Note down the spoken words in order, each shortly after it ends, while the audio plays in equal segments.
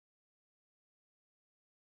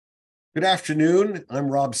Good afternoon.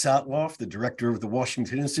 I'm Rob Satloff, the director of the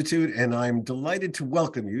Washington Institute, and I'm delighted to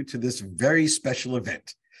welcome you to this very special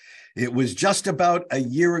event. It was just about a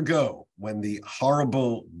year ago when the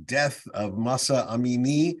horrible death of Mahsa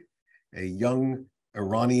Amini, a young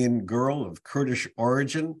Iranian girl of Kurdish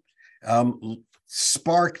origin,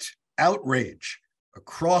 sparked outrage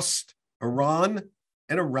across Iran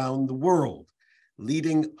and around the world,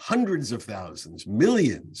 leading hundreds of thousands,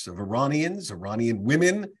 millions of Iranians, Iranian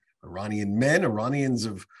women, Iranian men, Iranians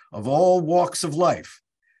of all walks of life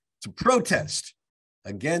to protest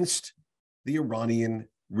against the Iranian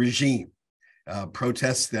regime.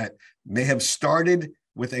 Protests that may have started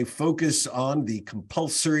with a focus on the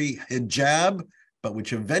compulsory hijab, but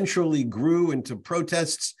which eventually grew into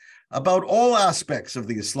protests about all aspects of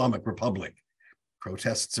the Islamic Republic.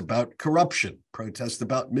 Protests about corruption, protests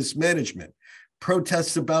about mismanagement,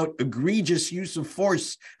 protests about egregious use of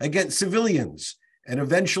force against civilians, and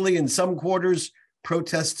eventually, in some quarters,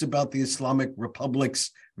 protests about the Islamic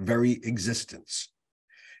Republic's very existence.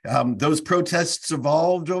 Those protests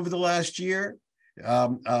evolved over the last year.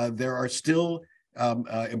 There are still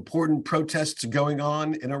important protests going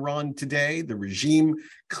on in Iran today. The regime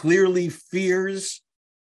clearly fears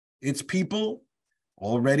its people.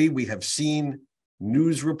 Already, we have seen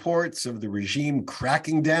news reports of the regime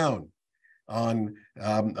cracking down on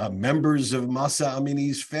members of Mahsa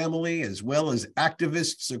Amini's family, as well as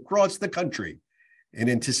activists across the country in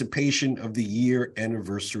anticipation of the year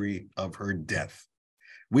anniversary of her death.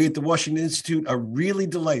 We at the Washington Institute are really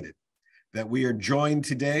delighted that we are joined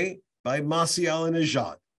today by Masih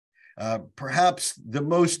Alinejad, perhaps the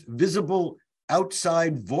most visible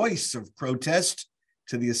outside voice of protest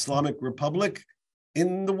to the Islamic Republic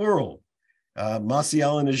in the world. Masih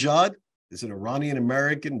Alinejad is an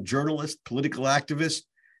Iranian-American journalist, political activist,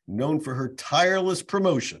 known for her tireless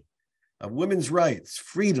promotion of women's rights,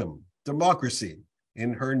 freedom, democracy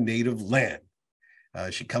in her native land.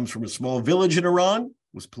 She comes from a small village in Iran,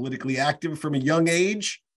 was politically active from a young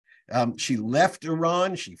age. She left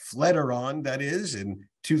Iran, she fled Iran, that is, in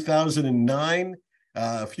 2009.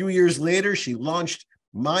 A few years later, she launched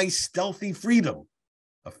My Stealthy Freedom,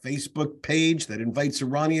 a Facebook page that invites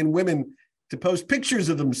Iranian women to post pictures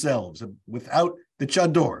of themselves without the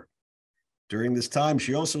chador. During this time,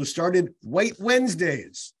 she also started White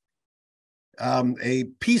Wednesdays, a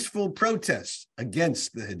peaceful protest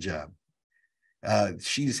against the hijab.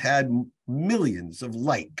 She's had millions of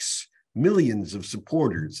likes, millions of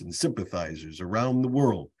supporters and sympathizers around the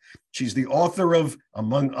world. She's the author of,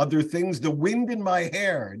 among other things, The Wind in My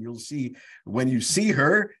Hair. And you'll see, when you see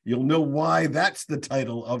her, you'll know why that's the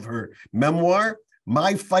title of her memoir.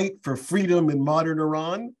 My Fight for Freedom in Modern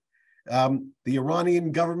Iran. The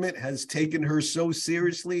Iranian government has taken her so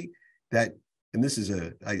seriously that, and this is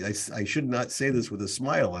I should not say this with a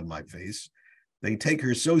smile on my face, they take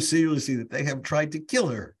her so seriously that they have tried to kill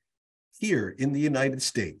her here in the United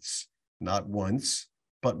States, not once,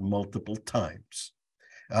 but multiple times.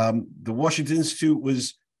 The Washington Institute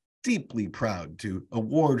was deeply proud to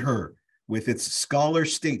award her with its Scholar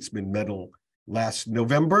Statesman Medal last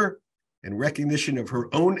November, in recognition of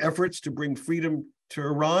her own efforts to bring freedom to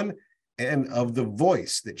Iran and of the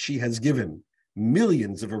voice that she has given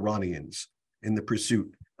millions of Iranians in the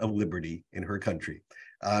pursuit of liberty in her country.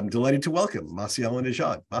 I'm delighted to welcome Masih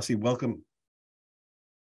Alinejad. Masih, welcome.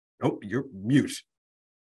 Oh, you're mute.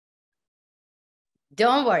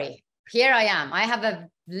 Don't worry. Here I am. I have a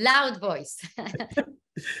loud voice.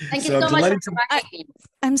 Thank you so much for inviting me.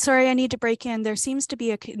 I'm sorry, I need to break in. There seems to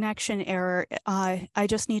be a connection error. I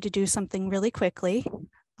just need to do something really quickly.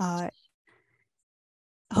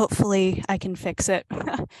 Hopefully I can fix it.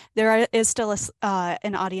 There is still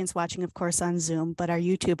an audience watching, of course, on Zoom, but our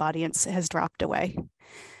YouTube audience has dropped away.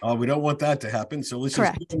 We don't want that to happen. So let's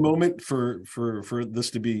just take a moment for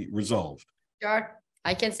this to be resolved. Sure.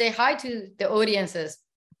 I can say hi to the audiences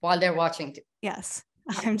while they're watching too. Yes.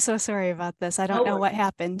 I'm so sorry about this. I don't know what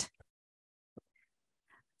happened.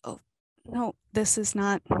 Oh, no, this is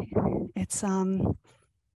not, it's,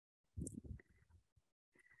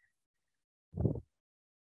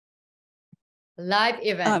 live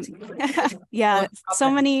event. Yeah, so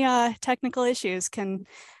many technical issues can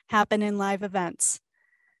happen in live events.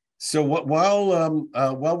 So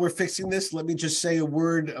while we're fixing this, let me just say a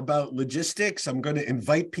word about logistics. I'm going to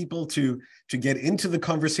invite people to get into the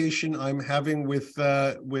conversation I'm having with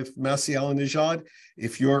Masih Alinejad.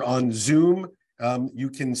 If you're on Zoom,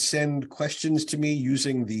 you can send questions to me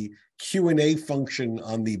using the Q&A function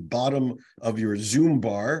on the bottom of your Zoom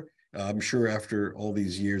bar. I'm sure after all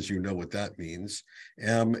these years, you know what that means.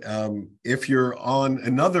 If you're on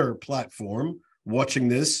another platform, watching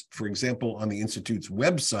this, for example, on the Institute's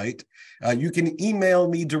website, you can email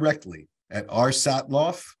me directly at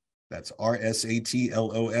rsatloff, that's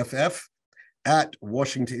RSATLOFF, at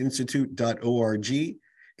washingtoninstitute.org,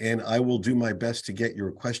 and I will do my best to get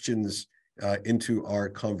your questions into our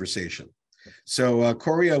conversation. So,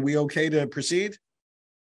 Corey, are we okay to proceed?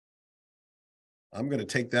 I'm going to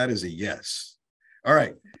take that as a yes. All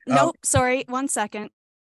right. Nope, sorry, 1 second.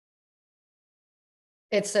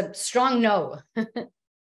 It's a strong no.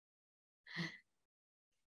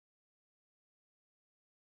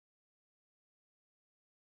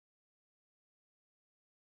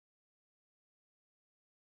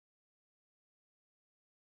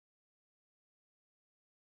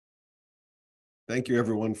 Thank you,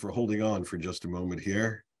 everyone, for holding on for just a moment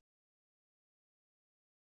here.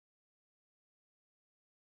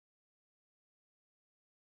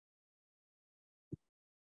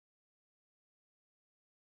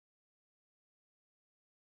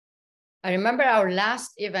 I remember our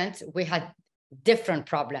last event, we had different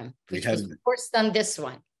problem, which was worse than this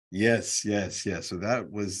one. Yes. So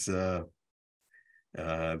that was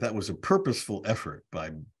a purposeful effort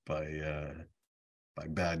by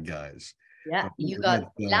bad guys. Yeah, you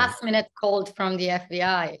got last minute called from the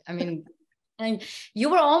FBI. I mean, you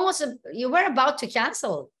were about to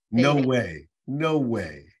cancel. No way.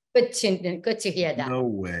 Good to hear that. No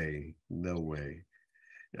way.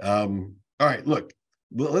 All right, look.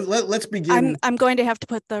 Let's begin. I'm going to have to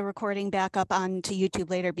put the recording back up onto YouTube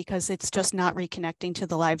later because it's just not reconnecting to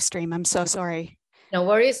the live stream. I'm so sorry. No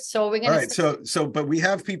worries. So we're going to. All right. But we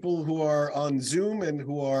have people who are on Zoom and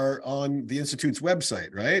who are on the Institute's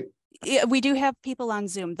website, right? Yeah, we do have people on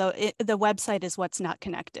Zoom, though. The website is what's not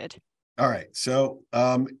connected. All right. So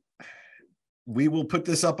we will put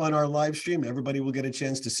this up on our live stream. Everybody will get a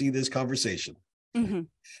chance to see this conversation. Mm-hmm.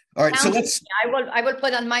 All right. So let's. I will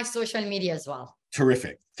put on my social media as well.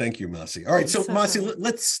 Terrific. Thank you, Masih. All right. So Masih,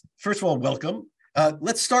 let's first of all welcome.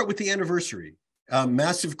 Let's start with the anniversary.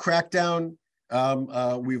 Massive crackdown.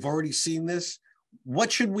 We've already seen this.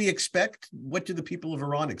 What should we expect? What do the people of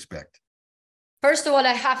Iran expect? First of all,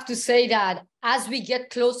 I have to say that as we get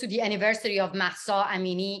close to the anniversary of Mahsa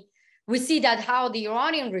Amini, we see that how the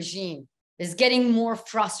Iranian regime is getting more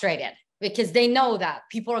frustrated because they know that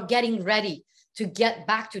people are getting ready to get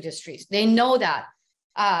back to the streets. They know that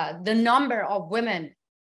the number of women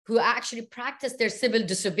who actually practice their civil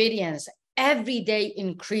disobedience every day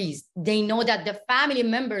increased. They know that the family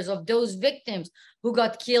members of those victims who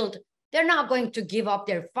got killed, they're not going to give up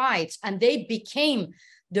their fights. And they became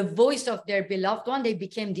the voice of their beloved one. They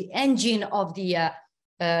became the engine of the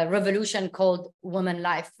revolution called Women,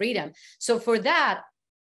 Life, Freedom. So for that,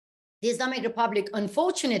 the Islamic Republic,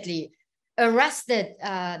 unfortunately, arrested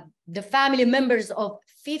the family members of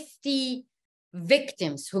 50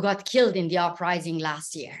 victims who got killed in the uprising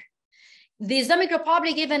last year. The Islamic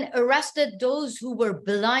Republic even arrested those who were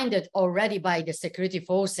blinded already by the security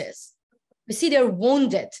forces. We see they're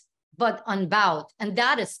wounded, but unbowed, and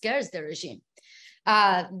that scares the regime.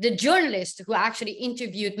 The journalist who actually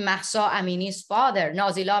interviewed Mahsa Amini's father,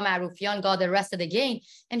 Nazila Maroufian, got arrested again,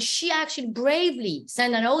 and she actually bravely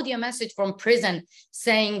sent an audio message from prison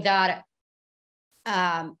saying that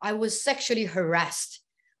I was sexually harassed.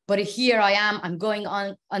 But here I am, I'm going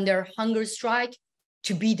on under hunger strike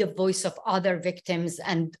to be the voice of other victims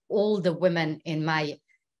and all the women in my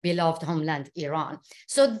beloved homeland, Iran.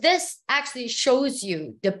 So this actually shows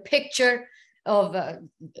you the picture of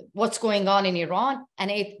what's going on in Iran,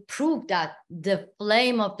 and it proved that the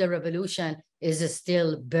flame of the revolution is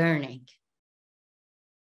still burning.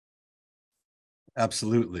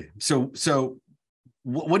 Absolutely. So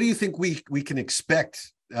what do you think we can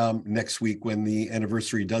expect next week when the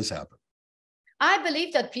anniversary does happen? I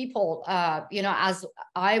believe that people, as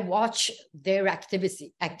I watch their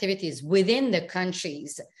activities within the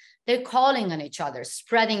countries, they're calling on each other,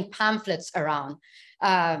 spreading pamphlets around.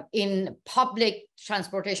 In public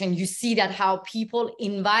transportation, you see that how people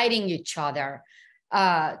inviting each other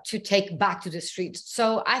to take back to the streets.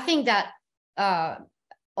 So I think that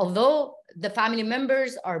although the family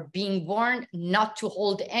members are being warned not to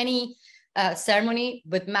hold any ceremony,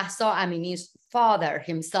 but Mahsa Amini's father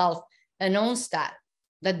himself announced that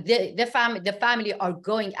the family are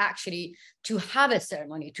going actually to have a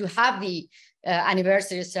ceremony, to have the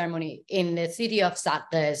anniversary ceremony in the city of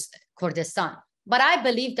Satloff, Kurdistan. But I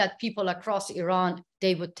believe that people across Iran,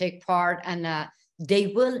 they would take part, and they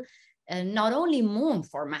will not only mourn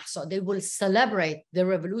for Mahsa, they will celebrate the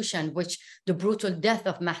revolution which the brutal death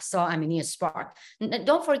of Mahsa Amini sparked.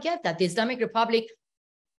 Don't forget that the Islamic Republic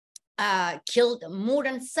killed more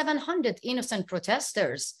than 700 innocent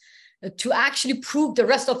protesters to actually prove the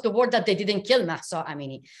rest of the world that they didn't kill Mahsa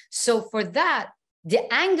Amini. So for that,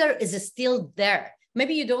 the anger is still there.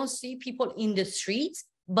 Maybe you don't see people in the streets,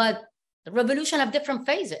 but the revolution have different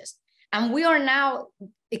phases. And we are now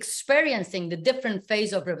experiencing the different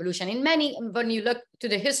phase of revolution. In many, when you look to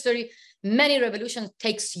the history, many revolutions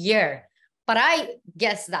takes years. But I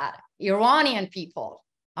guess that Iranian people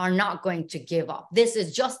are not going to give up. This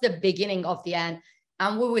is just the beginning of the end.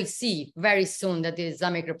 And we will see very soon that the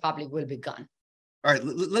Islamic Republic will be gone. All right,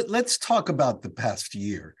 let's talk about the past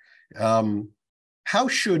year. How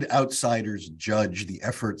should outsiders judge the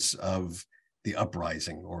efforts of the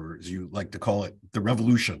uprising, or as you like to call it, the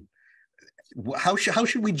revolution? How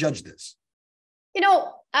should we judge this? You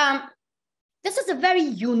know, this is a very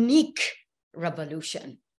unique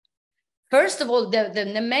revolution. First of all,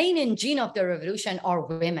 the main engine of the revolution are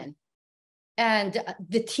women and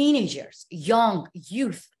the teenagers, young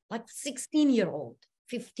youth, like 16-year-old,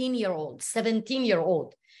 15-year-old,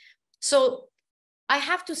 17-year-old. So I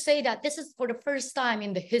have to say that this is for the first time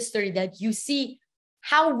in the history that you see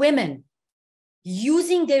how women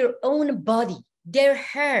using their own body, their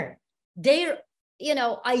hair, their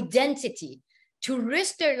identity to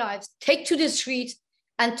risk their lives, take to the streets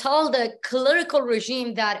and tell the clerical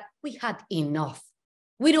regime that we had enough.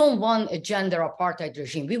 We don't want a gender apartheid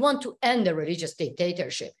regime. We want to end the religious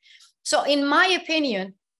dictatorship. So in my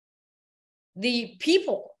opinion, the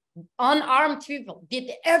people, unarmed people,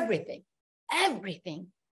 did everything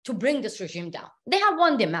to bring this regime down. They have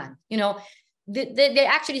one demand, they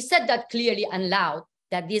actually said that clearly and loud,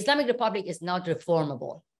 that the Islamic Republic is not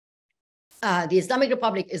reformable. The Islamic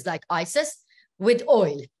Republic is like ISIS with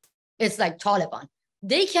oil. It's like Taliban.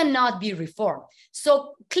 They cannot be reformed.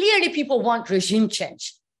 So clearly people want regime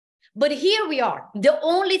change. But here we are. The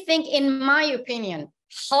only thing, in my opinion,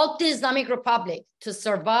 helped the Islamic Republic to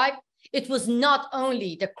survive, it was not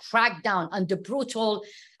only the crackdown and the brutal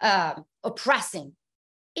oppressing.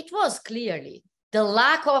 It was clearly the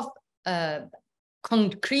lack of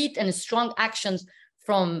concrete and strong actions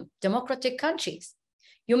from democratic countries.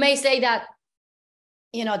 You may say that,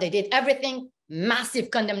 they did everything, massive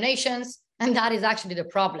condemnations, and that is actually the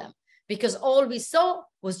problem, because all we saw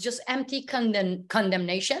was just empty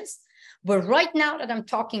condemnations. But right now that I'm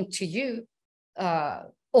talking to you,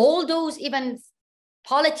 all those even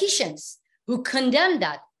politicians who condemn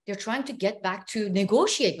that, they're trying to get back to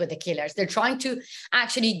negotiate with the killers. They're trying to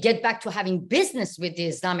actually get back to having business with the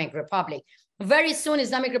Islamic Republic. Very soon,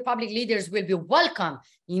 Islamic Republic leaders will be welcome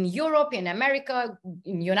in Europe, in America,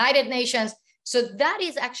 in United Nations. So that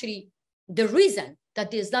is actually the reason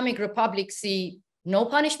that the Islamic Republic see no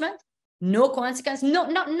punishment, no consequence,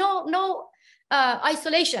 no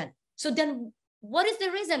isolation. So then what is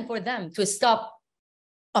the reason for them to stop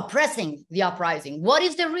oppressing the uprising? What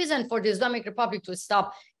is the reason for the Islamic Republic to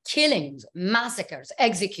stop killings, massacres,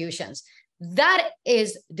 executions? That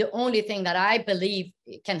is the only thing that I believe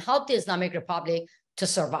can help the Islamic Republic to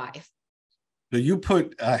survive. So you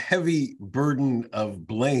put a heavy burden of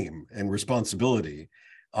blame and responsibility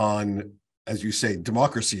on, as you say,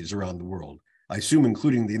 democracies around the world, I assume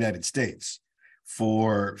including the United States,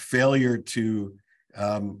 for failure to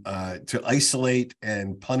isolate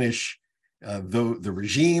and punish the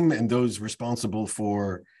regime and those responsible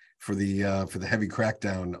for the heavy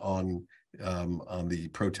crackdown on the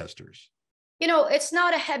protesters. It's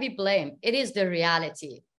not a heavy blame. It is the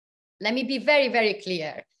reality. Let me be very, very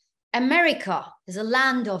clear. America is a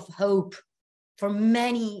land of hope for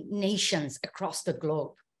many nations across the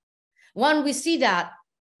globe. When we see that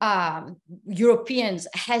Europeans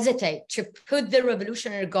hesitate to put the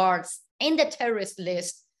Revolutionary Guards in the terrorist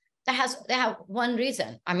list, they have one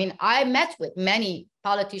reason. I mean, I met with many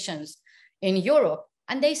politicians in Europe,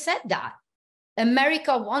 and they said that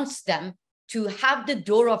America wants them to have the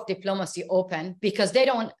door of diplomacy open, because we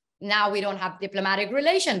don't have diplomatic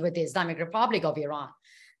relation with the Islamic Republic of Iran.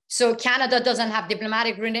 So Canada doesn't have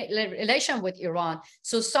diplomatic relation with Iran.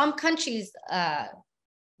 So some countries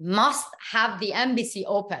must have the embassy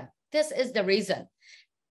open. This is the reason.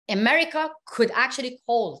 America could actually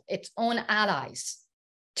call its own allies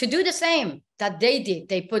to do the same that they did.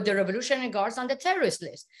 They put the Revolutionary Guards on the terrorist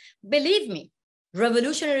list. Believe me,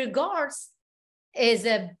 Revolutionary Guards is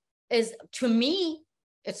to me,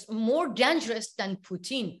 it's more dangerous than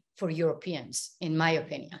Putin for Europeans, in my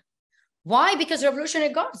opinion. Why? Because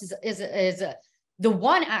Revolutionary Guards is the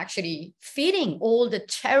one actually feeding all the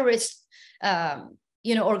terrorist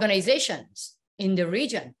organizations in the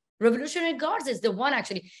region. Revolutionary Guards is the one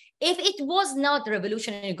actually. If it was not the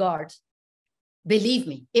Revolutionary Guards, believe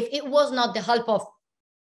me, if it was not the help of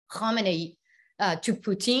Khamenei to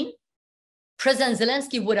Putin, President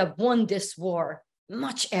Zelensky would have won this war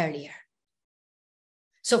much earlier.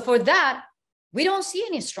 So for that, we don't see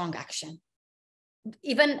any strong action.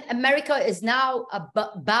 Even America is now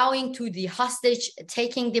bowing to the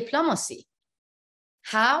hostage-taking diplomacy.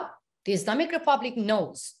 How? The Islamic Republic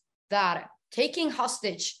knows that taking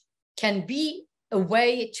hostage can be a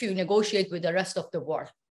way to negotiate with the rest of the world,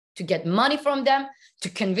 to get money from them, to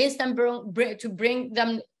convince them to bring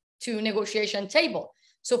them to negotiation table.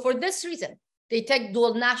 So for this reason, they take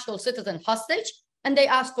dual national citizen hostage and they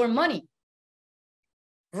ask for money.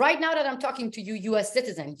 Right now that I'm talking to you, US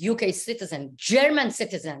citizen, UK citizen, German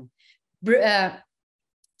citizen,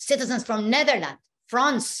 citizens from Netherlands,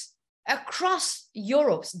 France, across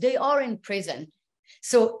Europe, they are in prison.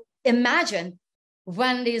 So imagine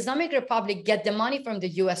when the Islamic Republic get the money from the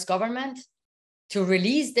US government to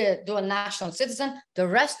release the dual national citizen, the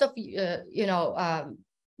rest of,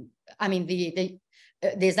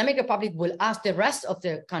 the Islamic Republic will ask the rest of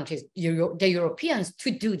the countries, the Europeans, to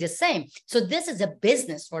do the same. So this is a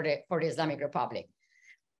business for the Islamic Republic.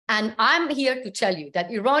 And I'm here to tell you that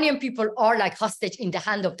Iranian people are like hostage in the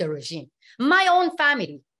hand of the regime. My own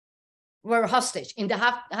family were hostage in the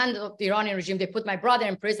hand of the Iranian regime. They put my brother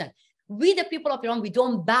in prison. We, the people of Iran, we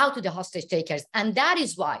don't bow to the hostage takers. And that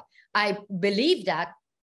is why I believe that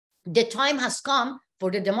the time has come for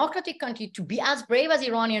the democratic country to be as brave as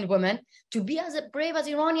Iranian women, to be as brave as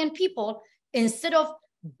Iranian people, instead of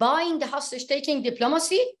buying the hostage-taking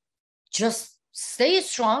diplomacy, just stay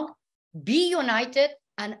strong, be united,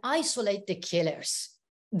 and isolate the killers.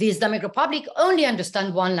 The Islamic Republic only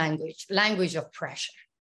understands one language of pressure.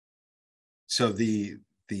 So the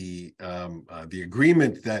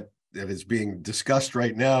agreement that is being discussed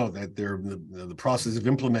right now, that they're in the process of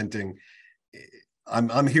implementing,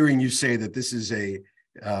 I'm hearing you say that this is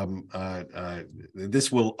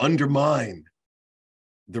this will undermine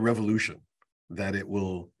the revolution, that it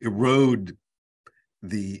will erode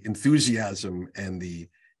the enthusiasm and the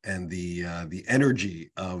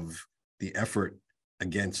energy of the effort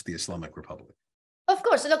against the Islamic Republic. Of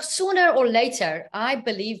course, look, sooner or later, I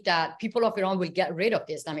believe that people of Iran will get rid of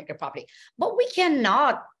the Islamic Republic. But we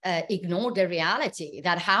cannot ignore the reality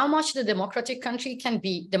that how much the democratic countries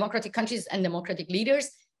and democratic leaders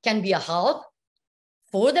can be a help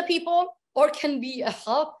for the people, or can be a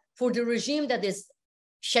help for the regime that is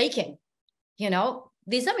shaking. The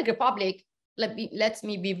Islamic Republic, let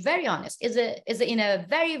me be very honest, is in a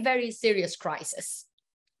very, very serious crisis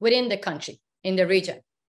within the country, in the region.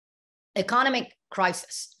 Economic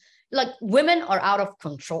crisis. Like, women are out of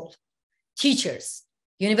control. Teachers,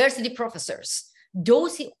 university professors,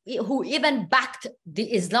 those who even backed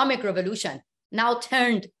the Islamic Revolution now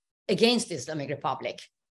turned against the Islamic Republic.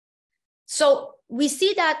 So we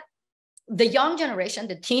see that the young generation,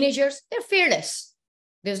 the teenagers, they're fearless.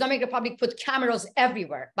 The Islamic Republic put cameras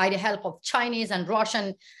everywhere by the help of Chinese and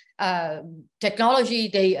Russian technology.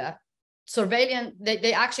 They surveillance,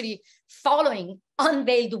 they actually following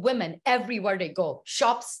unveiled women everywhere they go,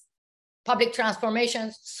 shops, public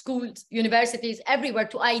transformations, schools, universities, everywhere,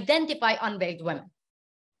 to identify unveiled women.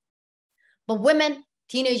 But women,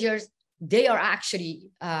 teenagers, they are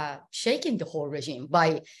actually shaking the whole regime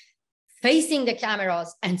by facing the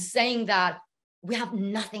cameras and saying that we have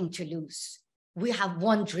nothing to lose. We have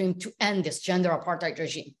one dream: to end this gender apartheid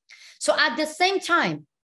regime. So at the same time,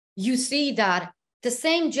 you see that the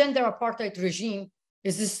same gender apartheid regime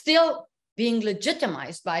is still being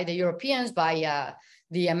legitimized by the Europeans, by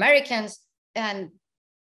the Americans. And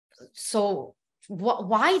so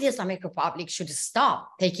why the Islamic Republic should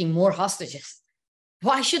stop taking more hostages?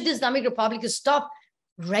 Why should the Islamic Republic stop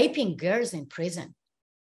raping girls in prison?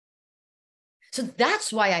 So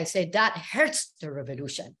that's why I say that hurts the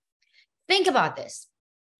revolution. Think about this.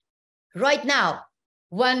 Right now,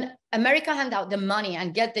 when America hand out the money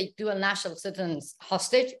and get the dual national citizens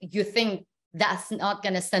hostage, you think that's not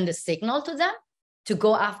going to send a signal to them to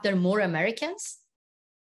go after more Americans?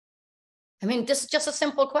 I mean, this is just a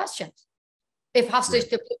simple question. If hostage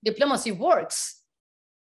diplomacy works,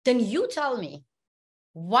 then you tell me,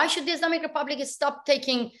 why should the Islamic Republic stop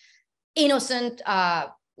taking innocent,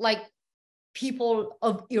 people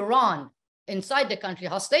of Iran inside the country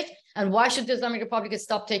hostage? And why should the Islamic Republic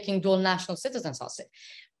stop taking dual national citizens hostage?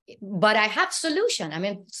 But I have solution. I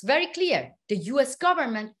mean, it's very clear. The US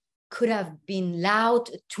government could have been loud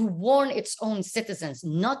to warn its own citizens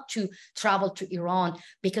not to travel to Iran,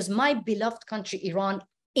 because my beloved country, Iran,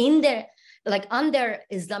 under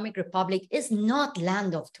Islamic Republic, is not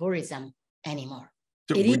land of tourism anymore.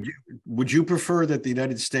 So would you prefer that the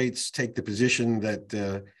United States take the position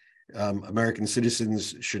that American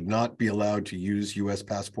citizens should not be allowed to use US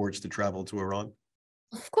passports to travel to Iran?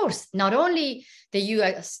 Of course, not only the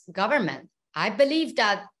US government, I believe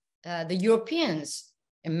that the Europeans,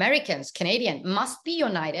 Americans, Canadians must be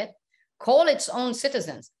united, call its own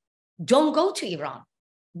citizens. Don't go to Iran.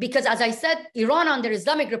 Because as I said, Iran under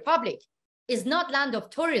Islamic Republic is not land of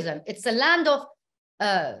tourism. It's a land of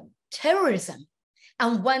terrorism.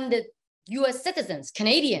 And when the US citizens,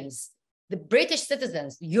 Canadians, the British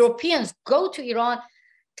citizens, Europeans go to Iran,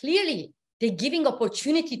 clearly they're giving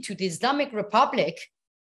opportunity to the Islamic Republic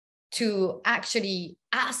to actually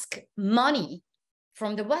ask money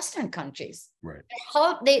from the Western countries. Right.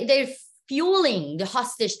 They're fueling the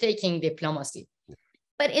hostage-taking diplomacy.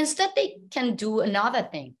 But instead, they can do another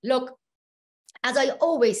thing. Look, as I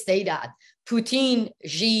always say that, Putin,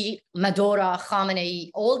 Xi, Maduro,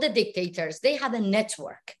 Khamenei, all the dictators, they have a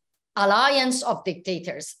network, alliance of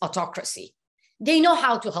dictators, autocracy. They know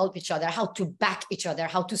how to help each other, how to back each other,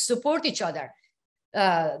 how to support each other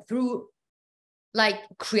through like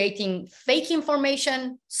creating fake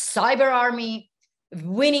information, cyber army,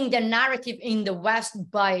 winning the narrative in the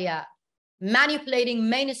West by manipulating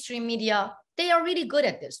mainstream media. They are really good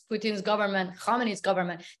at this. Putin's government, Khamenei's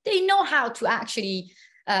government, they know how to actually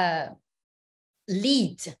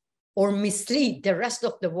lead or mislead the rest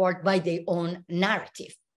of the world by their own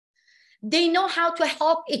narrative. They know how to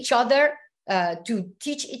help each other, to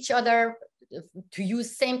teach each other, to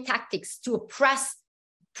use same tactics to oppress,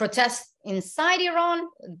 protest inside Iran,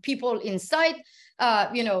 people inside,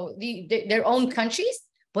 their own countries.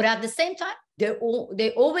 But at the same time,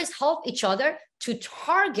 they always help each other to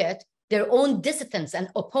target their own dissidents and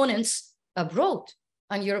opponents abroad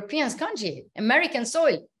on European country, American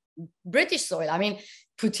soil, British soil. I mean,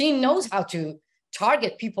 Putin knows how to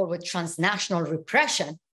target people with transnational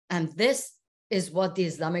repression. And this is what the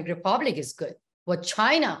Islamic Republic is good, what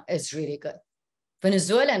China is really good.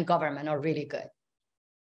 Venezuelan government are really good.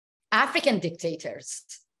 African dictators,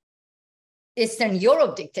 Eastern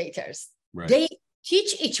Europe dictators, right. They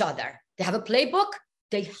teach each other. They have a playbook.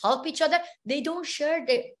 They help each other. They don't share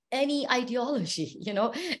any ideology.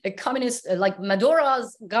 The communists like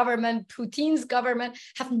Maduro's government, Putin's government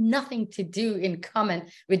have nothing to do in common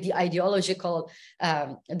with the ideological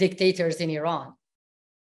dictators in Iran.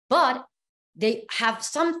 But they have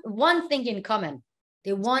one thing in common.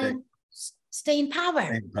 They want to stay in power.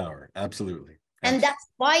 Stay in power, absolutely. And that's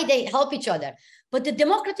why they help each other. But the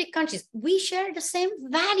democratic countries, we share the same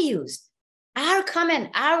values. Our common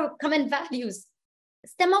values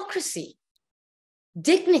is democracy,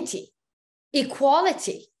 dignity,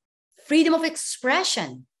 equality, freedom of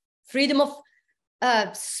expression, freedom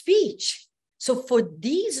of speech. So for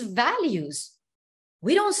these values,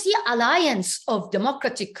 we don't see an alliance of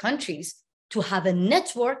democratic countries to have a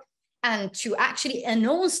network and to actually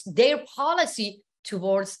announce their policy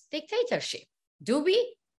towards dictatorship. Do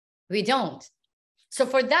we? We don't. So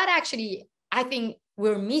for that, actually, I think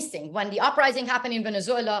we're missing. When the uprising happened in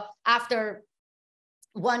Venezuela, after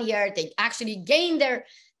 1 year, they actually gained their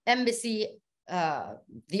embassy,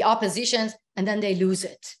 the oppositions, and then they lose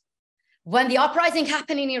it. When the uprising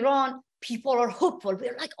happened in Iran, people are hopeful.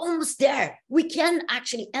 We're like almost there. We can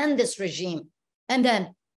actually end this regime. And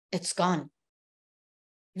then it's gone.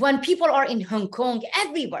 When people are in Hong Kong,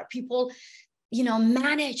 everywhere, people,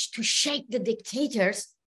 manage to shake the dictators.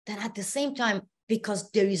 Then at the same time, because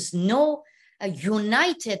there is no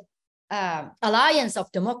united alliance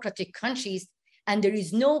of democratic countries, and there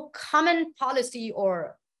is no common policy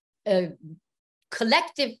or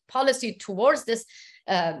collective policy towards this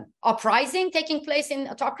uprising taking place in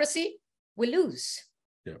autocracy, we lose.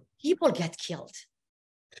 Yeah. People get killed.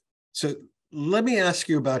 So let me ask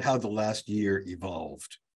you about how the last year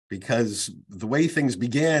evolved, because the way things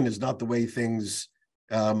began is not the way things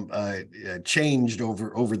changed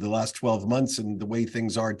over the last 12 months and the way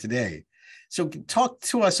things are today. So talk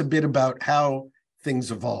to us a bit about how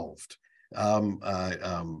things evolved.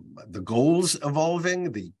 The goals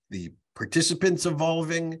evolving, the participants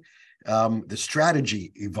evolving, the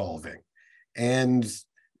strategy evolving, and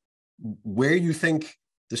where you think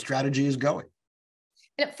the strategy is going.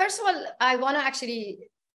 First of all, I want to actually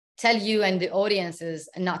tell you and the audiences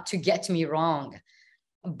not to get me wrong.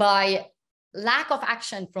 By lack of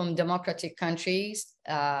action from democratic countries,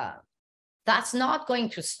 that's not going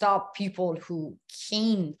to stop people who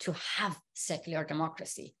came to have secular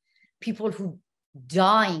democracy, people who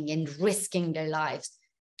dying and risking their lives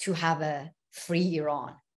to have a free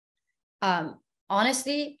Iran.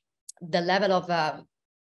 Honestly, the level of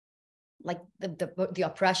the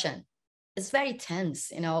oppression is very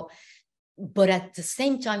tense, but at the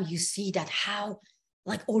same time, you see that how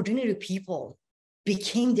ordinary people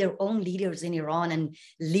became their own leaders in Iran and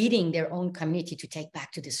leading their own community to take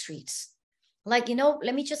back to the streets. Like,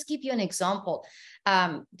 let me just give you an example.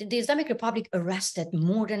 The Islamic Republic arrested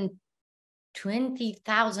more than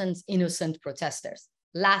 20,000 innocent protesters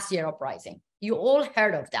last year uprising. You all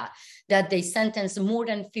heard of that they sentenced more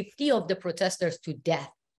than 50 of the protesters to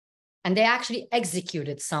death. And they actually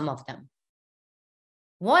executed some of them.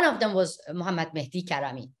 One of them was Muhammad Mehdi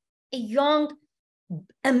Karami, a young,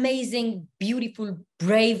 amazing, beautiful,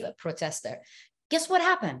 brave protester. Guess what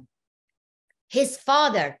happened? His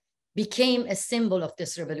father became a symbol of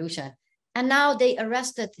this revolution. And now they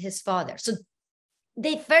arrested his father. So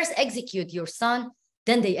they first execute your son,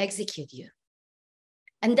 then they execute you.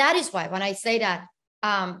 And that is why when I say that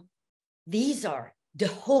these are the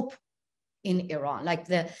hope in Iran, like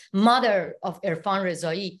the mother of Irfan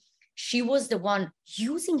Rezai, she was the one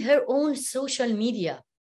using her own social media,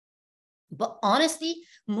 but honestly,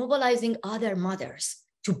 mobilizing other mothers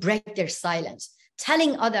to break their silence,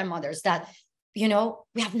 telling other mothers that, we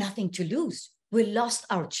have nothing to lose. We lost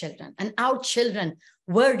our children, and our children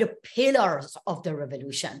were the pillars of the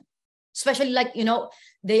revolution. Especially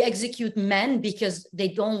they execute men because they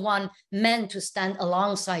don't want men to stand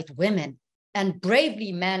alongside women. And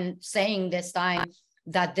bravely men saying this time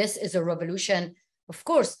that this is a revolution, of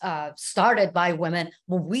course, started by women,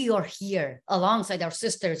 but we are here alongside our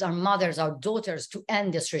sisters, our mothers, our daughters to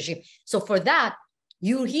end this regime. So for that,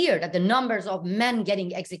 you hear that the numbers of men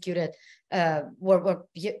getting executed were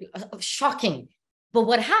shocking. But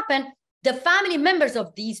what happened, the family members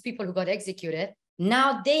of these people who got executed,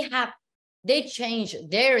 now they changed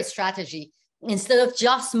their strategy. Instead of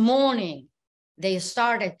just mourning, they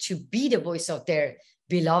started to be the voice of their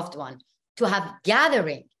beloved one, to have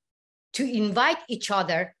gathering, to invite each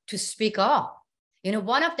other to speak up.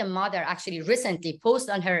 One of the mother actually recently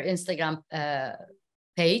posted on her Instagram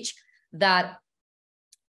page that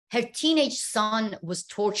her teenage son was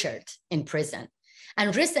tortured in prison.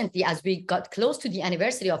 And recently, as we got close to the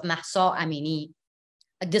anniversary of Mahsa Amini,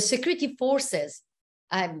 the security forces,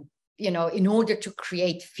 in order to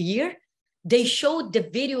create fear, they showed the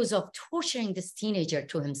videos of torturing this teenager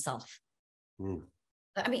to himself. Mm.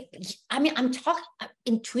 I mean, I'm talking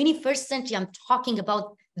in 21st century, I'm talking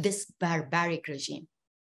about this barbaric regime,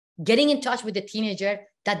 getting in touch with the teenager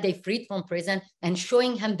that they freed from prison and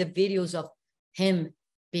showing him the videos of him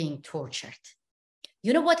being tortured.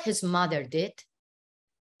 You know what his mother did?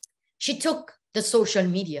 She took the social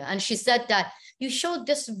media and she said that you showed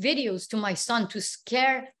these videos to my son to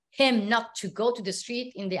scare him not to go to the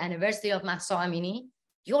street in the anniversary of Mahsa Amini.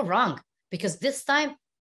 You're wrong, because this time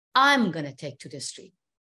I'm going to take to the street.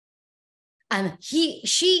 And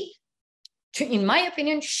she, in my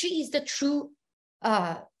opinion, she is the true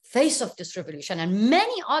face of this revolution. And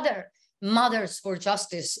many other mothers for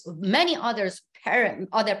justice, many other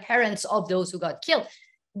parents of those who got killed,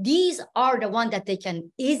 these are the ones that they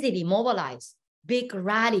can easily mobilize, big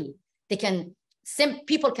rally.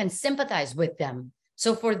 People can sympathize with them.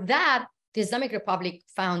 So for that, the Islamic Republic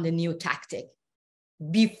found a new tactic.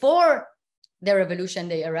 Before the revolution,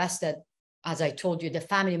 they arrested, as I told you, the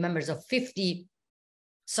family members of 70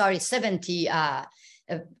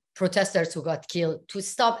 protesters who got killed to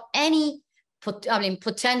stop any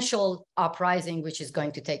potential uprising which is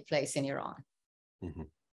going to take place in Iran. Mm-hmm.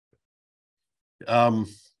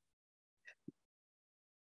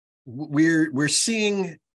 We're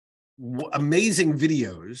seeing amazing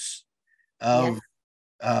videos of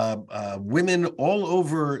women all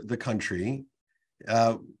over the country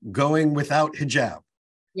going without hijab.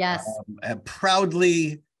 Yes. And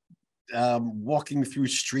proudly walking through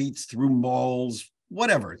streets, through malls,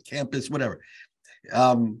 whatever, campus, whatever.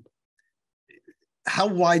 How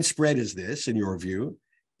widespread is this in your view?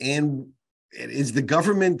 And is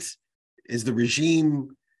the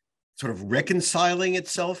regime sort of reconciling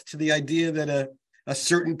itself to the idea that a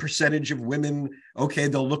certain percentage of women, okay,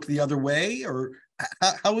 they'll look the other way? Or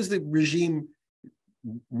how is the regime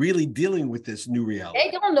really dealing with this new reality?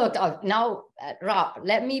 They don't look out. Now, Rob,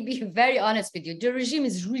 let me be very honest with you. The regime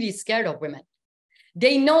is really scared of women.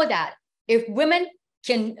 They know that if women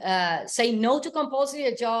can say no to compulsory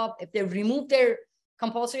hijab, if they remove their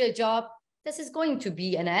compulsory hijab, this is going to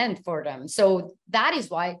be an end for them. So that is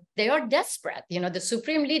why they are desperate. The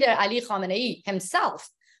Supreme Leader, Ali Khamenei himself,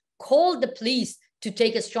 called the police to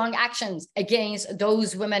take strong actions against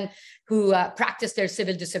those women who practice their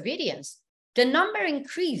civil disobedience. The number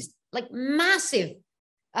increased, like massive.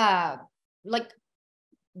 Like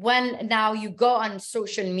when now you go on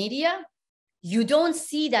social media, you don't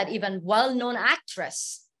see that even well-known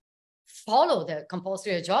actress follow the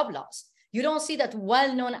compulsory hijab laws. You don't see that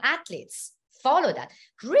well-known athletes follow that.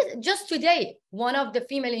 Just today, one of the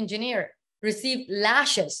female engineers received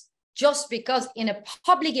lashes just because in a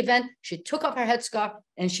public event, she took off her headscarf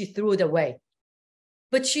and she threw it away.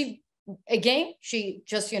 But she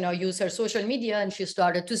just, used her social media and she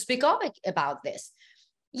started to speak up about this.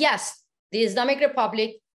 Yes, the Islamic Republic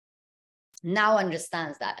now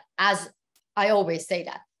understands that. As I always say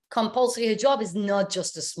that, compulsory hijab is not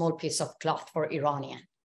just a small piece of cloth for Iranian.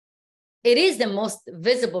 It is the most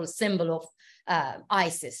visible symbol of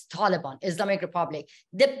ISIS, Taliban, Islamic Republic,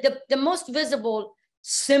 the most visible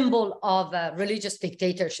symbol of religious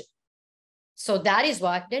dictatorship. So that is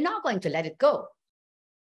why they're not going to let it go.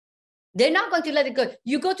 They're not going to let it go.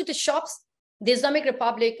 You go to the shops, the Islamic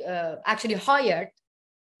Republic actually hired,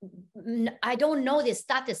 I don't know the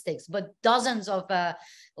statistics, but dozens of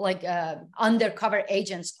undercover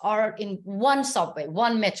agents are in one subway,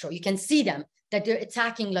 one metro. You can see them, that they're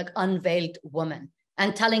attacking like unveiled women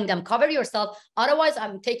and telling them, cover yourself. Otherwise,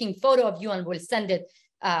 I'm taking photo of you and will send it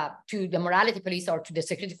to the morality police or to the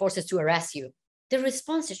security forces to arrest you. The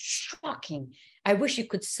response is shocking. I wish you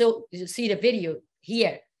could see the video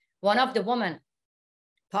here. One of the women,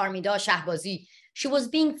 Parmida Shahbazi, she was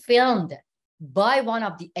being filmed by one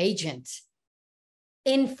of the agents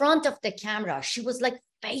in front of the camera. She was like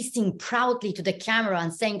facing proudly to the camera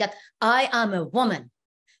and saying that I am a woman.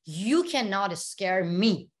 You cannot scare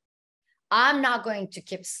me. I'm not going to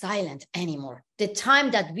keep silent anymore. The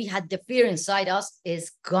time that we had the fear inside us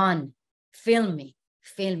is gone. Film me,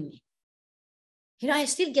 film me. I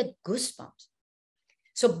still get goosebumps.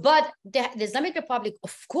 So, but the Islamic Republic,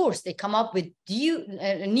 of course, they come up with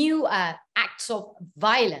new acts of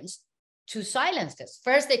violence to silence this.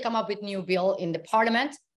 First, they come up with new bill in the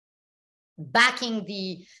parliament, backing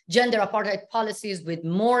the gender apartheid policies with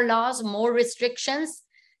more laws, more restrictions.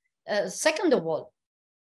 Second of all,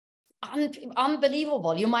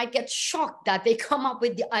 unbelievable. You might get shocked that they come up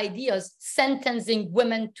with the ideas sentencing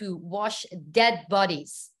women to wash dead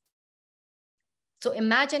bodies. So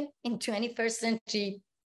imagine in 21st century,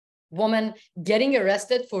 woman getting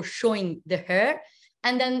arrested for showing the hair,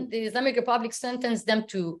 and then the Islamic Republic sentenced them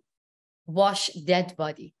to wash dead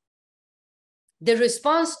body. The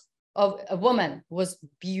response of a woman was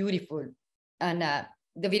beautiful. And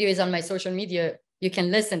the video is on my social media. You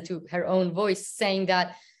can listen to her own voice saying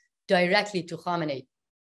that directly to Khamenei.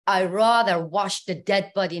 I rather wash the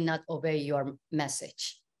dead body, not obey your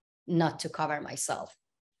message, not to cover myself.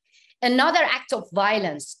 Another act of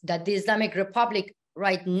violence that the Islamic Republic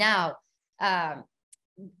right now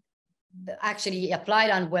actually applied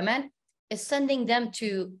on women is sending them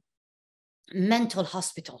to mental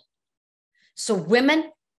hospital. So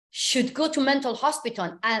women should go to mental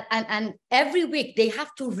hospital and every week they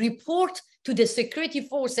have to report to the security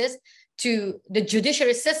forces, to the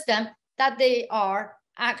judiciary system, that they are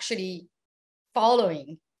actually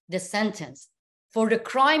following the sentence for the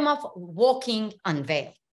crime of walking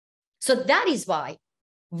unveiled. So that is why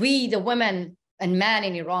we, the women and men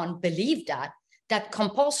in Iran, believe that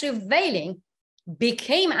compulsory veiling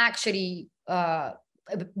became actually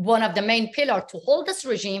one of the main pillars to hold this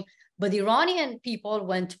regime, but the Iranian people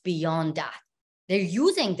went beyond that. They're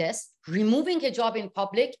using this, removing hijab in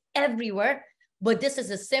public everywhere, but this is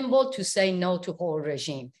a symbol to say no to whole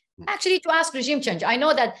regime. Actually, to ask regime change. I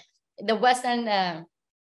know that the Western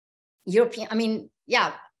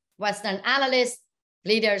Western analysts,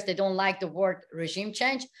 leaders, they don't like the word regime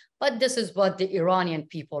change, but this is what the Iranian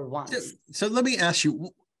people want. So let me ask you,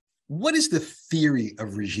 what is the theory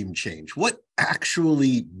of regime change? What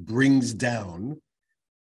actually brings down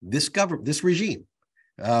this government, this regime?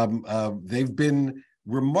 They've been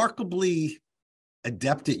remarkably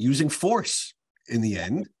adept at using force in the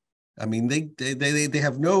end. I mean, they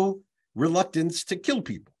have no reluctance to kill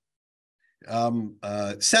people.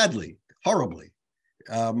 Sadly, horribly.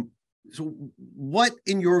 So what,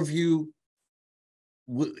 in your view,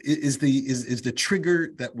 is the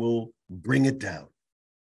trigger that will bring it down?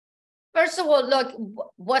 First of all, look,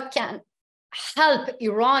 what can help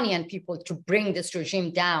Iranian people to bring this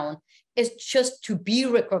regime down is just to be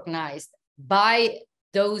recognized by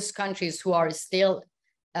those countries who are still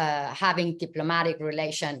having diplomatic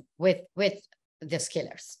relation with these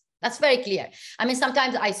killers. That's very clear. I mean,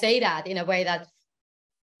 sometimes I say that in a way that,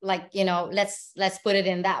 like, let's put it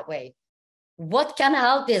in that way. What can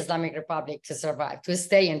help the Islamic Republic to survive, to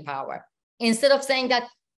stay in power? Instead of saying that,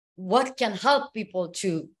 what can help people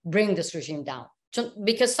to bring this regime down?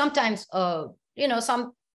 Because sometimes,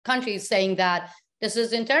 some countries saying that this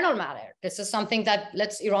is internal matter. This is something that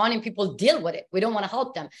lets Iranian people deal with it. We don't want to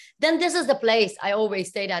help them. Then this is the place I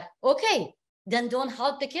always say that, okay, then don't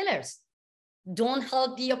help the killers. Don't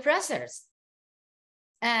help the oppressors.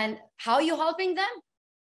 And how are you helping them?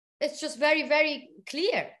 It's just very, very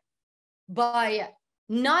clear. By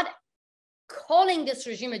not calling this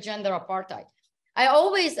regime a gender apartheid. I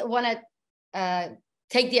always want to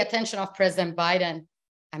take the attention of President Biden.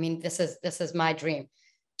 I mean, this is my dream,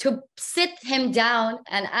 to sit him down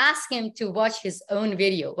and ask him to watch his own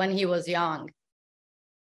video when he was young.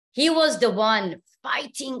 He was the one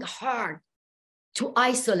fighting hard to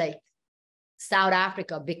isolate South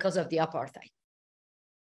Africa because of the apartheid.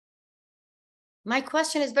 My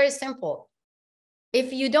question is very simple.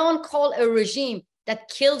 If you don't call a regime that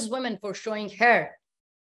kills women for showing hair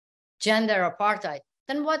gender apartheid,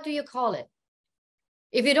 then what do you call it?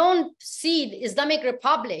 If you don't see the Islamic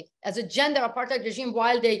Republic as a gender apartheid regime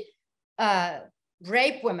while they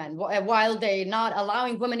rape women, while they're not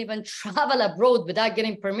allowing women even travel abroad without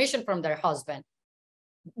getting permission from their husband,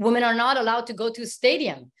 women are not allowed to go to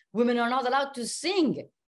stadium, women are not allowed to sing,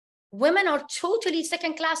 women are totally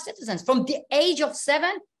second-class citizens. From the age of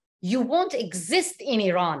 7, you won't exist in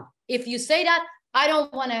Iran. If you say that, I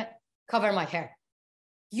don't want to cover my hair.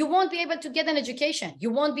 You won't be able to get an education.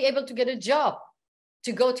 You won't be able to get a job,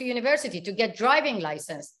 to go to university, to get driving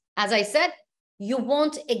license. As I said, you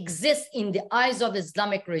won't exist in the eyes of the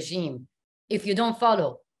Islamic regime if you don't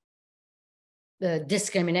follow the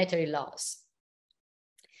discriminatory laws.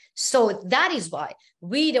 So that is why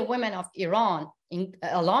we, the women of Iran,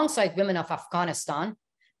 alongside women of Afghanistan,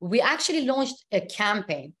 we actually launched a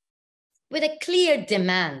campaign with a clear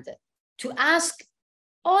demand to ask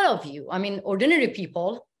all of you, I mean, ordinary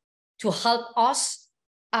people, to help us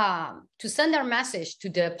to send our message to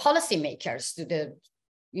the policymakers, to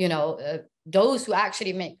the, those who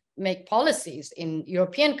actually make policies in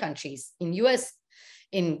European countries, in US,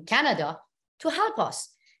 in Canada, to help us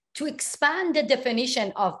to expand the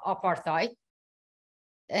definition of apartheid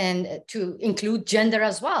and to include gender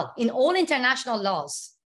as well in all international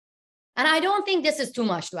laws. And I don't think this is too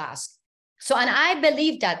much to ask. So, and I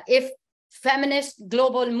believe that if feminist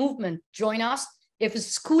global movement join us, if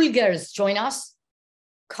schoolgirls join us,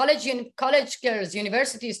 college girls,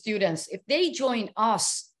 university students, if they join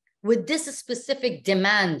us with this specific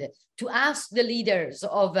demand to ask the leaders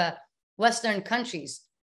of Western countries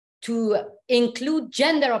to include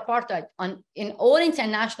gender apartheid in all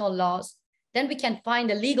international laws, then we can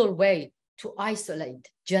find a legal way to isolate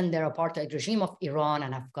gender apartheid regime of Iran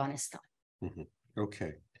and Afghanistan. Mm-hmm.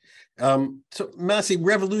 Okay. So Masih,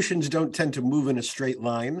 revolutions don't tend to move in a straight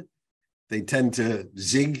line. They tend to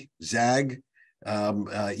zigzag,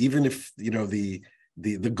 even if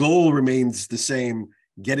the goal remains the same.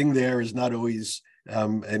 Getting there is not always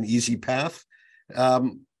an easy path.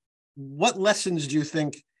 What lessons do you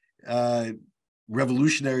think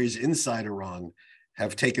revolutionaries inside Iran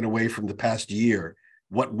have taken away from the past year?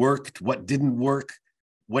 What worked? What didn't work?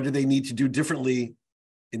 What do they need to do differently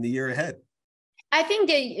in the year ahead? I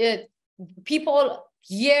think people,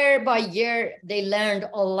 year by year, they learned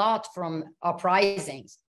a lot from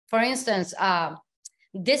uprisings. For instance,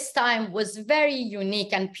 this time was very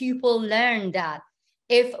unique, and people learned that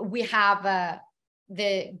if we have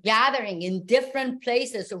the gathering in different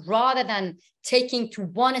places, rather than taking to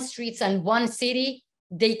one streets and one city,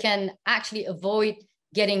 they can actually avoid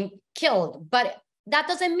getting killed. But that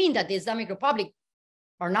doesn't mean that the Islamic Republic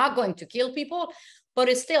are not going to kill people, but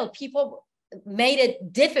still people made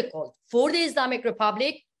it difficult for the Islamic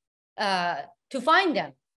Republic to find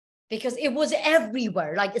them, because it was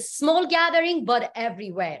everywhere, like a small gathering, but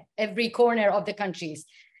everywhere, every corner of the countries,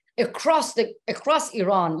 across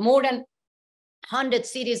Iran. More than 100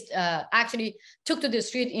 cities actually took to the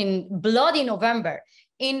street in bloody November.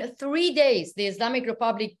 In 3 days, the Islamic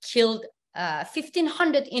Republic killed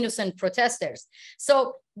 1,500 innocent protesters.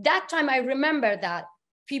 So that time I remember that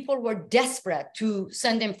people were desperate to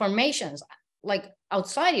send informations like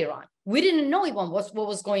outside Iran. We didn't know even what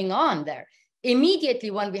was going on there.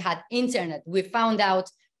 Immediately when we had internet, we found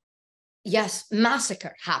out, yes,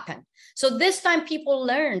 massacre happened. So this time people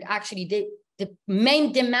learned actually the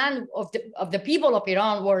main demand of the people of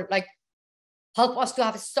Iran were like, help us to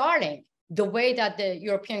have Starlink, the way that the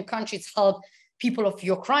European countries helped people of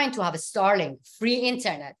Ukraine to have a Starlink, free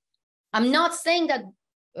internet. I'm not saying that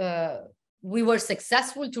we were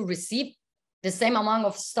successful to receive the same amount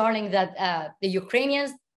of Starlink that the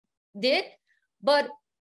Ukrainians did, but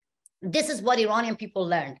this is what Iranian people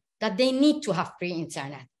learned, that they need to have free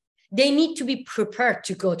internet. They need to be prepared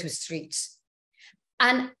to go to streets.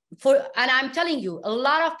 And I'm telling you, a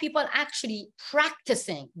lot of people actually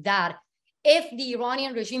practicing that if the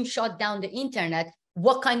Iranian regime shut down the internet,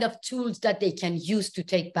 what kind of tools that they can use to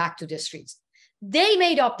take back to the streets. They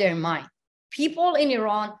made up their mind. People in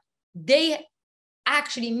Iran, they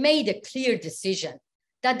actually made a clear decision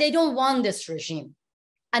that they don't want this regime.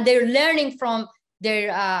 And they're learning from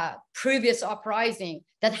their previous uprising,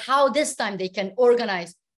 that how this time they can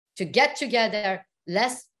organize to get together,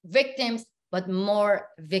 less victims, but more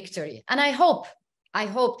victory. And I hope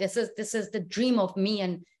this is the dream of me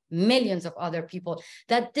and millions of other people,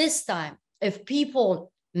 that this time, if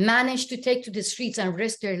people manage to take to the streets and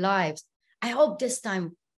risk their lives, I hope this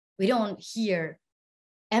time we don't hear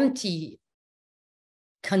empty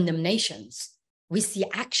condemnations. We see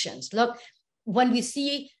actions. Look, when we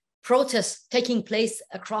see protests taking place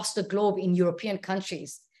across the globe in European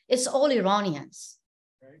countries, it's all Iranians.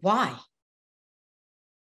 Right. Why?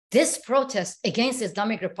 This protest against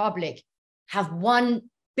Islamic Republic have one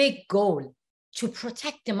big goal: to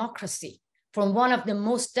protect democracy from one of the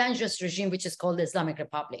most dangerous regimes, which is called the Islamic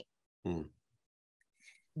Republic.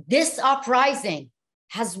 This uprising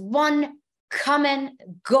has one common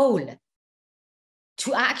goal: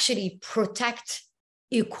 to actually protect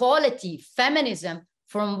equality, feminism,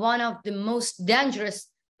 from one of the most dangerous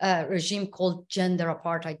regime called gender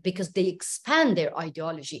apartheid, because they expand their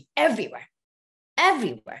ideology everywhere.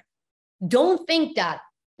 Don't think that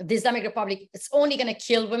the Islamic Republic is only going to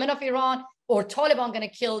kill women of Iran, or Taliban going to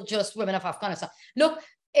kill just women of Afghanistan. Look,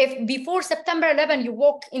 if before September 11, you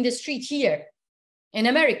walk in the street here in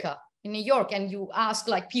America, in New York, and you ask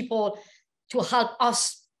like people to help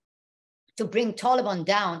us to bring Taliban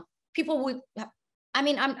down, people would, I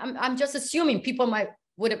mean, I'm just assuming people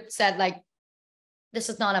would have said like, this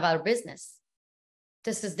is none of our business.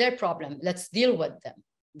 This is their problem. Let's deal with them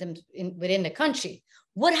within the country.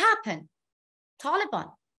 What happened?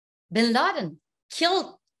 Taliban, bin Laden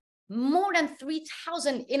killed more than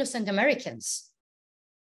 3,000 innocent Americans.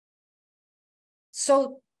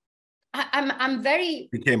 So I'm very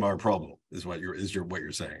became our problem is what you're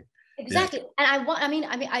saying. Exactly. Yeah. And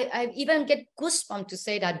I even get goosebumps to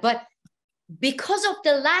say that, but because of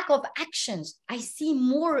the lack of actions, I see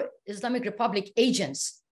more Islamic Republic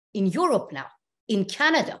agents in Europe now, in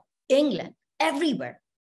Canada, England, everywhere.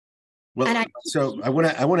 Well, I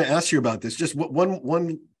want to ask you about this. Just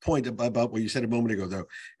one point about what you said a moment ago, though.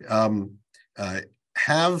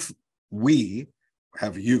 Have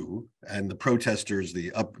you and the protesters,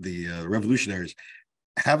 the revolutionaries,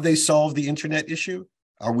 have they solved the internet issue?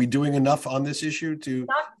 Are we doing enough on this issue to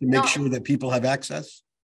make sure that people have access?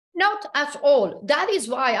 Not at all. That is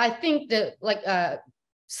why I think that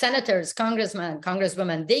senators, congressmen,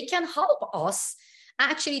 congresswomen, they can help us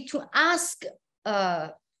actually to ask,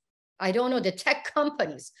 the tech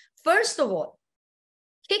companies, first of all,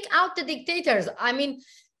 kick out the dictators. I mean,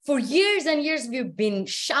 for years and years, we've been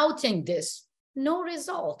shouting this, no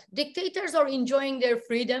result. Dictators are enjoying their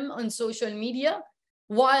freedom on social media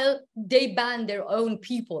while they ban their own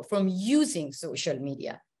people from using social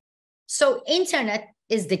media. So internet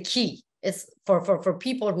is the key. It's for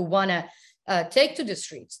people who want to take to the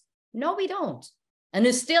streets. No, we don't. And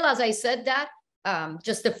it's still, as I said, that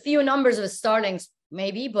just a few numbers of Starlinks,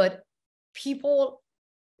 maybe, but people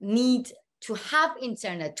need to have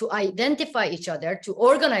internet to identify each other, to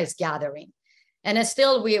organize gathering. And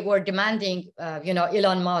still, we're demanding,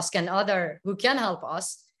 Elon Musk and other who can help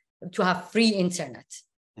us to have free internet.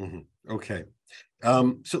 Mm-hmm. Okay.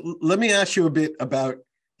 So let me ask you a bit about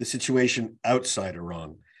the situation outside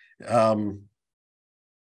Iran.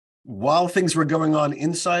 While things were going on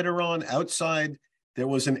inside Iran, outside, there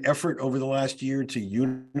was an effort over the last year to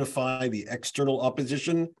unify the external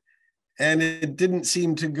opposition, and it didn't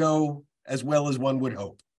seem to go as well as one would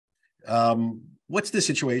hope. What's the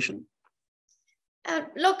situation?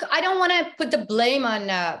 Look, I don't want to put the blame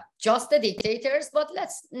on just the dictators, but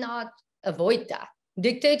let's not avoid that.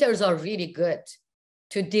 Dictators are really good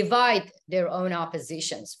to divide their own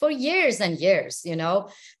oppositions for years and years,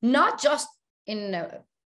 not just in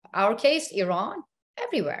our case, Iran,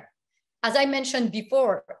 everywhere. As I mentioned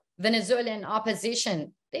before, Venezuelan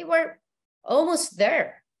opposition, they were almost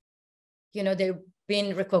there. They've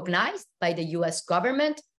been recognized by the US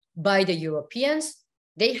government, by the Europeans.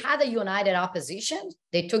 They had a united opposition.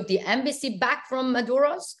 They took the embassy back from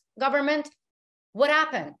Maduro's government. What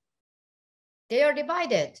happened? They are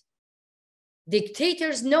divided.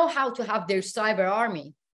 Dictators know how to have their cyber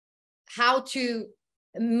army, how to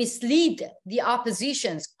mislead the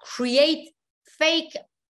oppositions, create fake,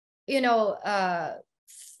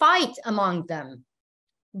 fight among them.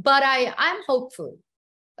 But I'm hopeful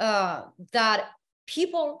that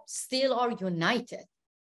people still are united.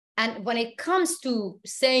 And when it comes to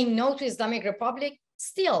saying no to Islamic Republic,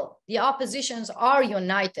 still the oppositions are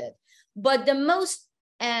united. But the most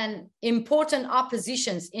important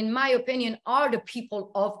oppositions, in my opinion, are the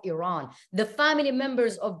people of Iran, the family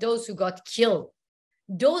members of those who got killed,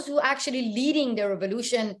 those who actually leading the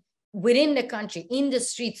revolution within the country, in the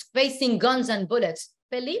streets, facing guns and bullets,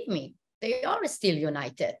 believe me, they are still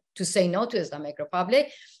united to say no to Islamic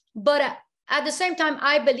Republic. But at the same time,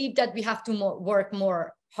 I believe that we have to work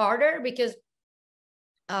more harder, because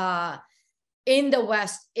in the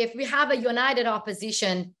West, if we have a united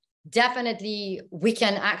opposition, definitely we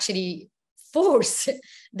can actually force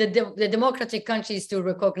the democratic countries to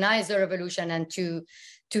recognize the revolution and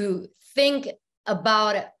to think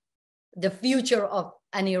about the future of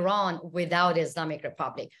an Iran without Islamic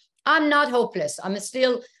Republic. I'm not hopeless. I'm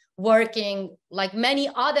still working like many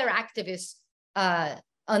other activists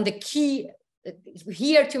on the key.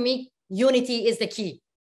 Here, to me, unity is the key.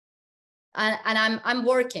 And I'm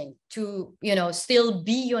working to, still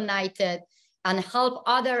be united and help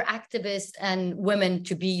other activists and women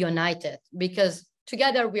to be united, because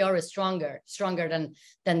together we are stronger than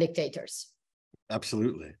dictators.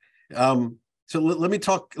 Absolutely. So let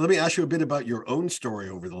me ask you a bit about your own story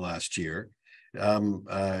over the last year.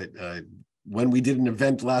 When we did an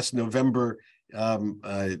event last November,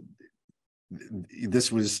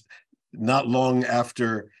 this was not long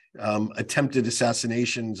after attempted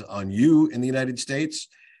assassinations on you in the United States.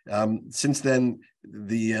 Since then,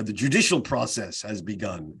 the judicial process has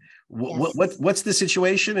begun. What's the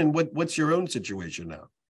situation, and what's your own situation now?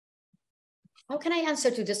 How can I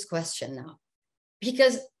answer to this question now?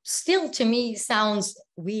 Because still, to me, sounds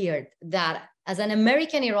weird that as an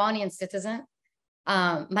American Iranian citizen,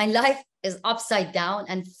 my life is upside down,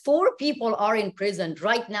 and 4 people are in prison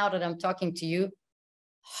right now that I'm talking to you,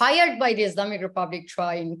 hired by the Islamic Republic,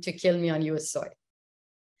 trying to kill me on US soil.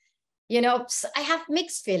 So I have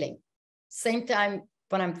mixed feeling. Same time,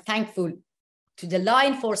 when I'm thankful to the law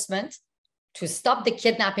enforcement to stop the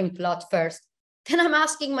kidnapping plot first, then I'm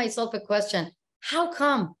asking myself a question: how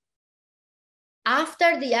come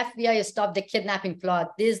after the FBI stopped the kidnapping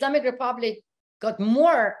plot, the Islamic Republic got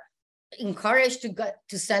more encouraged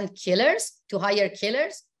to send killers, to hire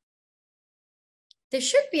killers? There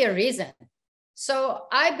should be a reason. So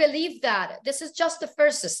I believe that this is just the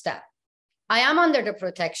first step. I am under the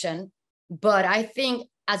protection, but I think,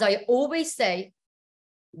 as I always say,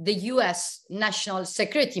 the US national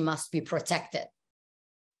security must be protected.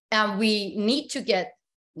 And we need to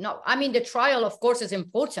the trial, of course, is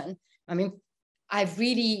important. I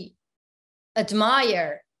really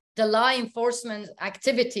admire the law enforcement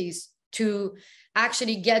activities to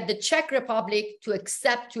actually get the Czech Republic to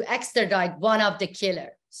accept to extradite one of the killers.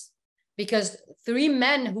 Because 3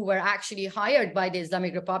 men who were actually hired by the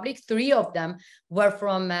Islamic Republic, 3 of them were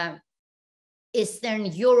from Eastern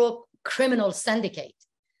Europe criminal syndicate.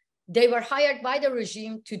 They were hired by the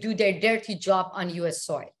regime to do their dirty job on US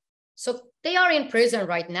soil. So they are in prison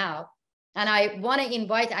right now. And I want to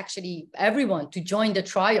invite actually everyone to join the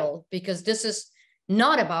trial, because this is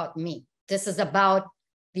not about me. This is about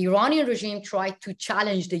the Iranian regime tried to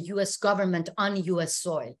challenge the US government on US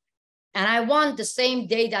soil. And I want the same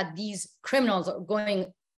day that these criminals are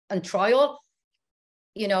going on trial,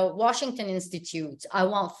 Washington Institute, I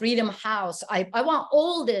want Freedom House, I want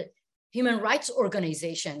all the human rights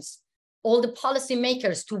organizations, all the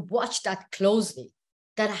policymakers to watch that closely,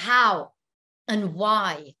 that how and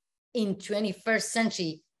why in 21st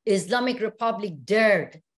century Islamic Republic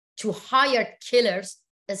dared to hire killers,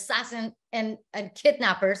 assassins, and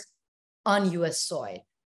kidnappers on US soil.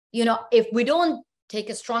 If we don't take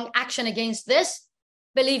a strong action against this,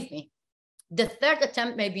 believe me, the 3rd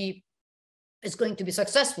attempt maybe is going to be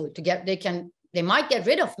successful. They might get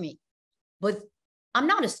rid of me, but I'm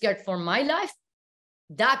not scared for my life.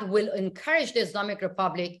 That will encourage the Islamic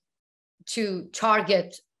Republic to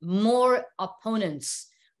target more opponents,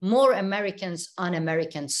 more Americans on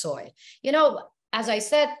American soil. As I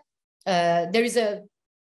said, there is a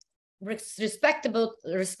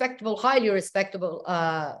highly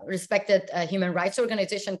respected human rights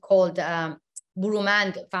organization called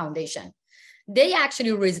Burumand Foundation. They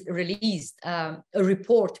actually released a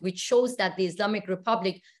report which shows that the Islamic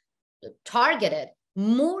Republic targeted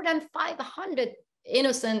more than 500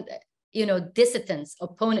 innocent, dissidents,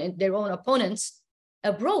 their own opponents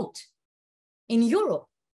abroad in Europe.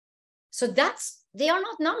 So they are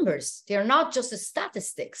not numbers. They are not just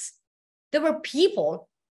statistics. There were people,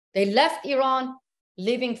 they left Iran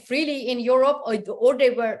living freely in Europe, or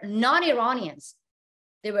they were non-Iranians.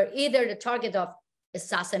 They were either the target of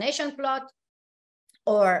assassination plot,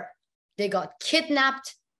 or they got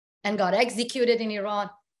kidnapped and got executed in Iran.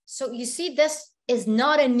 So you see, this is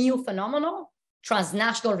not a new phenomenon.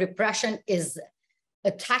 Transnational repression is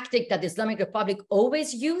a tactic that the Islamic Republic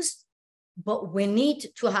always used, but we need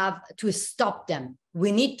to stop them.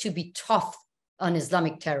 We need to be tough on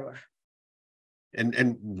Islamic terror.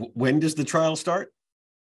 And when does the trial start?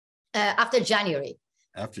 After January.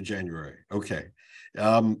 After January. Okay.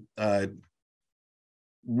 I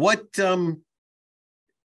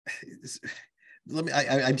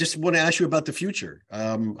just want to ask you about the future.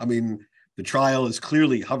 I mean, the trial is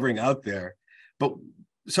clearly hovering out there, but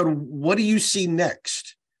so what do you see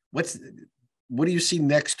next? What do you see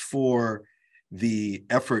next for the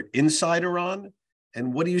effort inside Iran?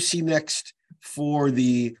 And what do you see next for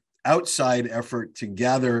the outside effort to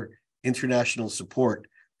gather international support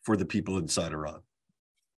for the people inside Iran?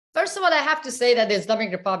 First of all, I have to say that the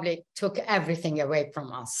Islamic Republic took everything away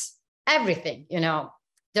from us. Everything,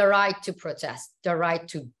 the right to protest, the right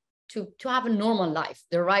to have a normal life,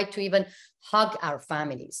 the right to even hug our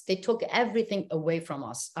families. They took everything away from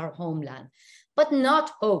us, our homeland, but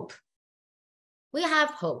not hope. We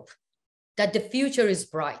have hope that the future is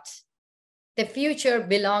bright. The future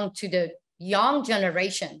belongs to the young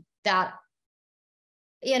generation that,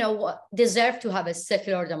 deserve to have a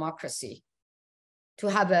secular democracy, to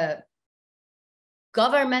have a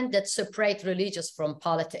government that separates religion from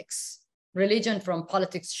politics. Religion from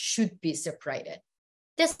politics should be separated.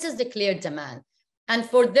 This is the clear demand. And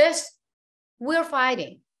for this, we're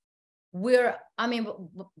fighting. When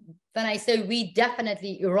I say we,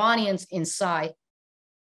 definitely Iranians inside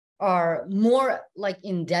are more like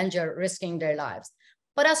in danger, risking their lives.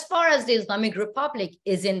 But as far as the Islamic Republic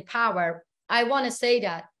is in power, I want to say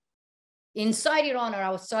that inside Iran or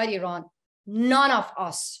outside Iran, none of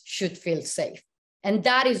us should feel safe. And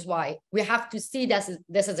that is why we have to see this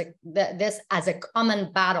as a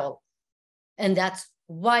common battle. And that's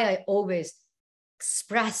why I always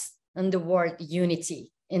express in the word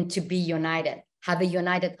unity and to be united, have a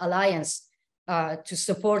united alliance to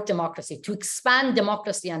support democracy, to expand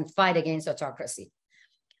democracy and fight against autocracy.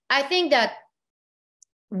 I think that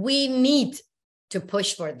we need to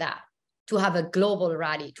push for that, to have a global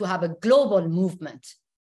rally, to have a global movement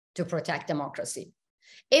to protect democracy.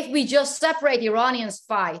 If we just separate Iranians'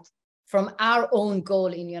 fight from our own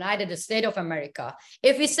goal in the United States of America,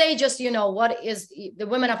 if we say just, what is the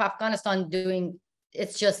women of Afghanistan doing,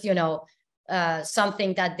 it's just,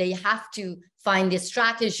 something that they have to find a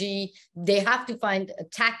strategy, they have to find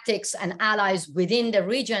tactics and allies within the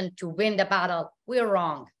region to win the battle, we're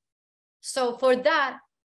wrong. So for that,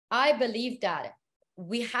 I believe that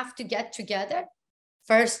we have to get together,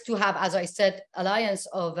 first to have, as I said, alliance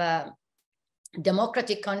of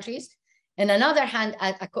democratic countries, and another hand,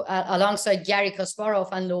 alongside Gary Kasparov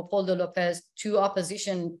and Leopoldo Lopez, two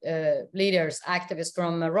opposition leaders, activists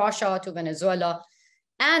from Russia to Venezuela,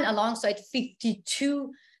 and alongside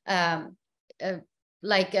 52 other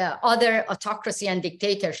autocracy and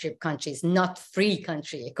dictatorship countries, not free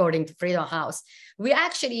country, according to Freedom House. We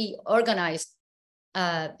actually organized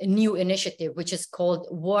a new initiative, which is called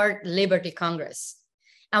World Liberty Congress.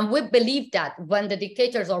 And we believe that when the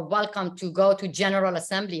dictators are welcome to go to General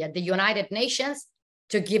Assembly at the United Nations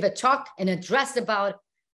to give a talk and address about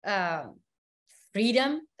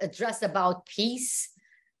freedom, address about peace,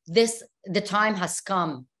 the time has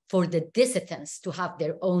come for the dissidents to have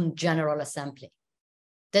their own General Assembly.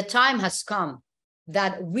 The time has come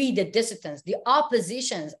that we, the dissidents, the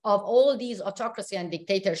oppositions of all these autocracy and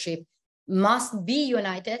dictatorship must be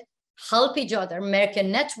united, help each other, make a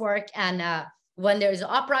network, and when there's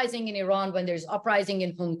uprising in Iran, when there's uprising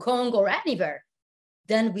in Hong Kong or anywhere,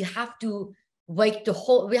 then we have to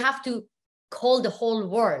we have to call the whole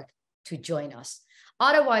world to join us.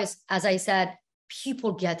 Otherwise, as I said,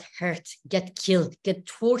 people get hurt, get killed, get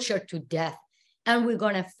tortured to death, and we're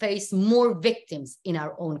going to face more victims in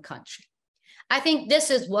our own country. I think this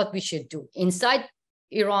is what we should do inside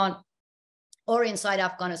Iran or inside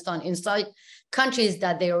Afghanistan, inside countries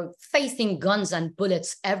that they are facing guns and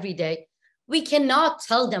bullets every day. We cannot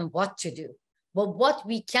tell them what to do, but what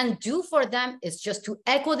we can do for them is just to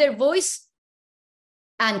echo their voice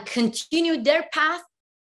and continue their path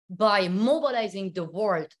by mobilizing the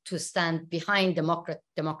world to stand behind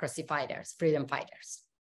democracy fighters, freedom fighters.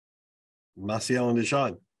 Masih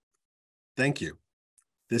Alinejad, thank you.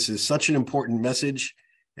 This is such an important message,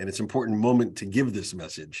 and it's an important moment to give this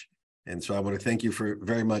message. And so I want to thank you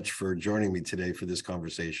very much for joining me today for this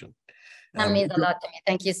conversation. That means a lot to me.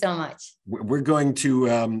 Thank you so much. We're going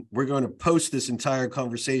to post this entire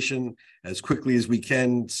conversation as quickly as we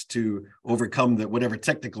can to overcome whatever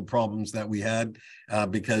technical problems that we had,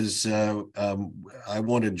 because I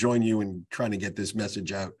want to join you in trying to get this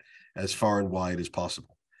message out as far and wide as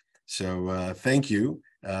possible. So thank you.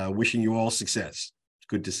 Wishing you all success. It's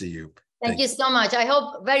good to see you. Thank you so much. I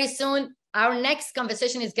hope very soon our next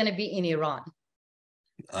conversation is going to be in Iran.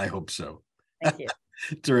 I hope so. Thank you.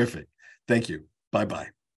 Terrific. Thank you.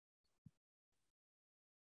 Bye-bye.